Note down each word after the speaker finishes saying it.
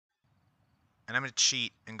And I'm going to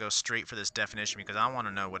cheat and go straight for this definition because I want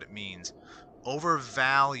to know what it means.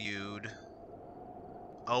 Overvalued,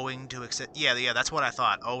 owing to yeah, that's what I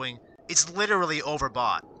thought. Owing, it's literally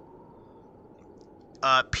overbought.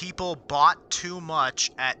 People bought too much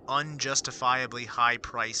at unjustifiably high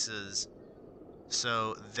prices,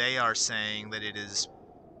 so they are saying that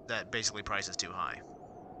that basically price is too high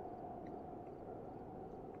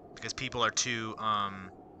because people are too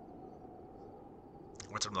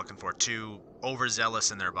what's I'm looking for? Too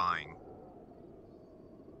overzealous in their buying.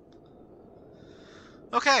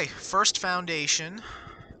 Okay, first foundation,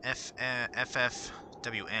 FFWM.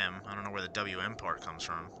 I don't know where the WM part comes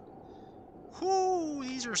from. Whoo,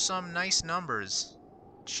 these are some nice numbers.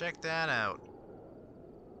 Check that out.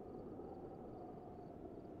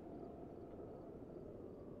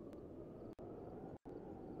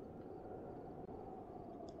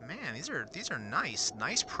 Man, these are nice.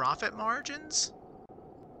 Nice profit margins.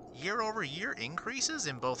 Year-over-year increases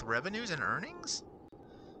in both revenues and earnings.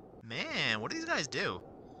 Man, what do these guys do?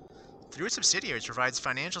 Through its subsidiaries, provides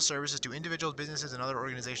financial services to individuals, businesses, and other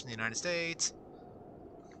organizations in the United States.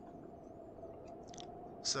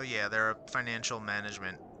 So yeah, they're a financial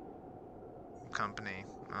management company.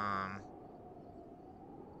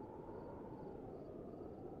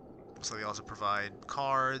 So they also provide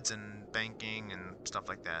cards and banking and stuff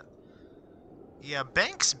like that. Yeah,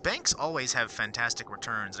 banks always have fantastic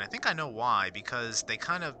returns, and I think I know why. Because they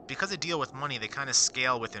deal with money, they kind of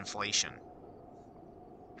scale with inflation.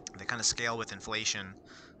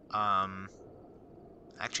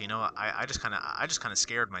 Actually, you know, I just kind of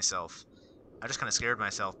scared myself. I just kind of scared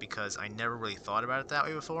myself because I never really thought about it that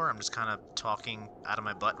way before. I'm just kind of talking out of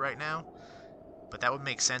my butt right now. But that would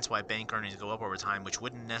make sense why bank earnings go up over time, which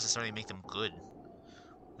wouldn't necessarily make them good.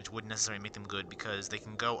 Because they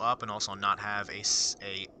can go up and also not have a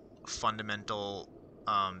fundamental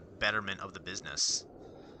betterment of the business.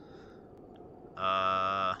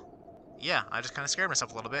 Yeah, I just kind of scared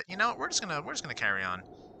myself a little bit. You know, we're just gonna carry on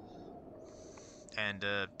and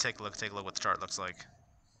take a look what the chart looks like.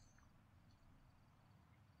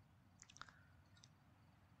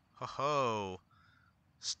 Ho ho,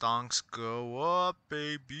 stonks go up,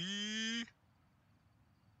 baby.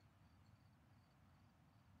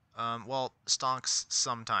 Well, stonks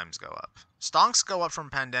sometimes go up. Stonks go up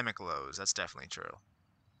from pandemic lows. That's definitely true.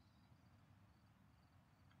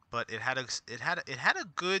 But it had a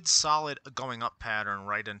good solid going up pattern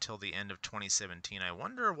right until the end of 2017. I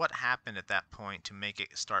wonder what happened at that point to make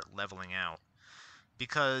it start leveling out,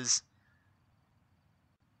 because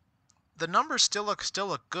the numbers still look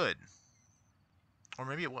good. Or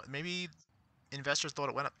maybe investors thought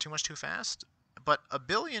it went up too much too fast. But a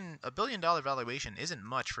billion-dollar valuation isn't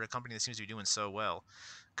much for a company that seems to be doing so well.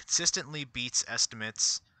 Consistently beats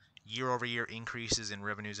estimates, year-over-year increases in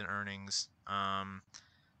revenues and earnings. And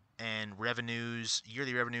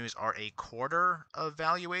yearly revenues are a quarter of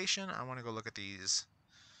valuation. I want to go look at these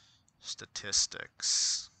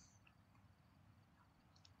statistics.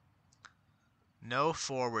 No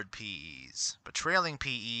forward PEs, but trailing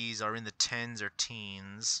PEs are in the tens or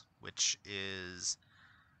teens, which is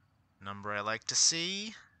a number I like to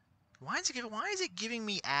see. Why is it giving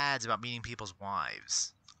me ads about meeting people's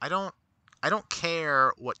wives? I don't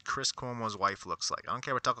care what Chris Cuomo's wife looks like. I don't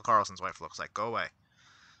care what Tucker Carlson's wife looks like. Go away.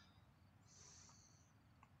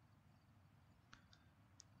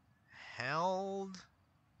 Held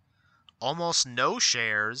almost no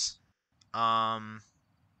shares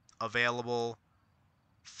available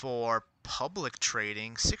for public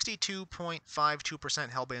trading. 62.52%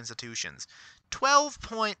 held by institutions.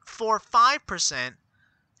 12.45%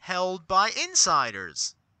 held by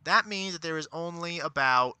insiders. That means that there is only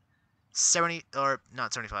about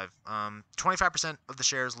 25% of the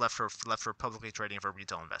shares left for publicly trading for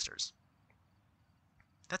retail investors.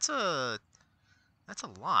 That's a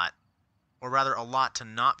lot, or rather a lot to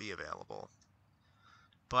not be available.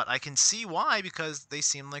 But I can see why, because they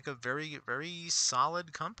seem like a very, very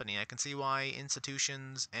solid company. I can see why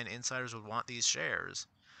institutions and insiders would want these shares.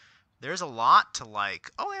 There's a lot to like.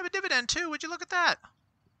 Oh, they have a dividend too. Would you look at that?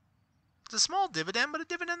 It's a small dividend, but a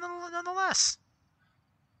dividend nonetheless.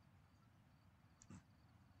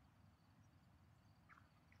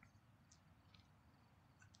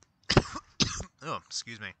 Oh,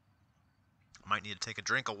 excuse me. I might need to take a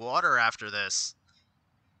drink of water after this.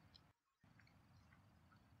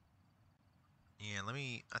 Yeah,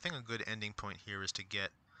 I think a good ending point here is to get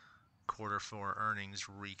Q4 earnings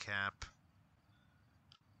recap.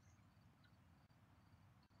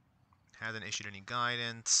 Hasn't issued any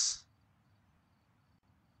guidance.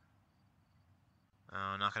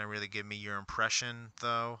 Not going to really give me your impression,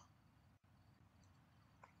 though.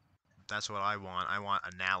 That's what I want. I want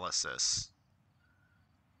analysis.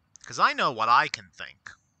 Because I know what I can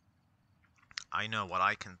think. I know what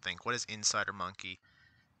I can think. What is Insider Monkey?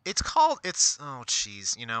 It's called, oh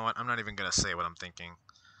jeez, you know what? I'm not even going to say what I'm thinking.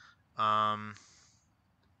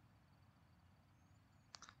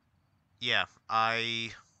 Yeah,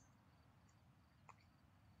 I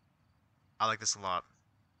like this a lot.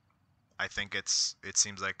 I think it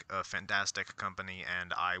seems like a fantastic company,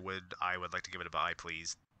 and I would like to give it a buy,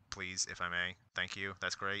 please. Please, if I may. Thank you.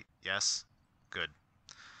 That's great. Yes. Good.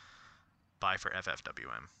 Buy for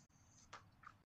FFWM.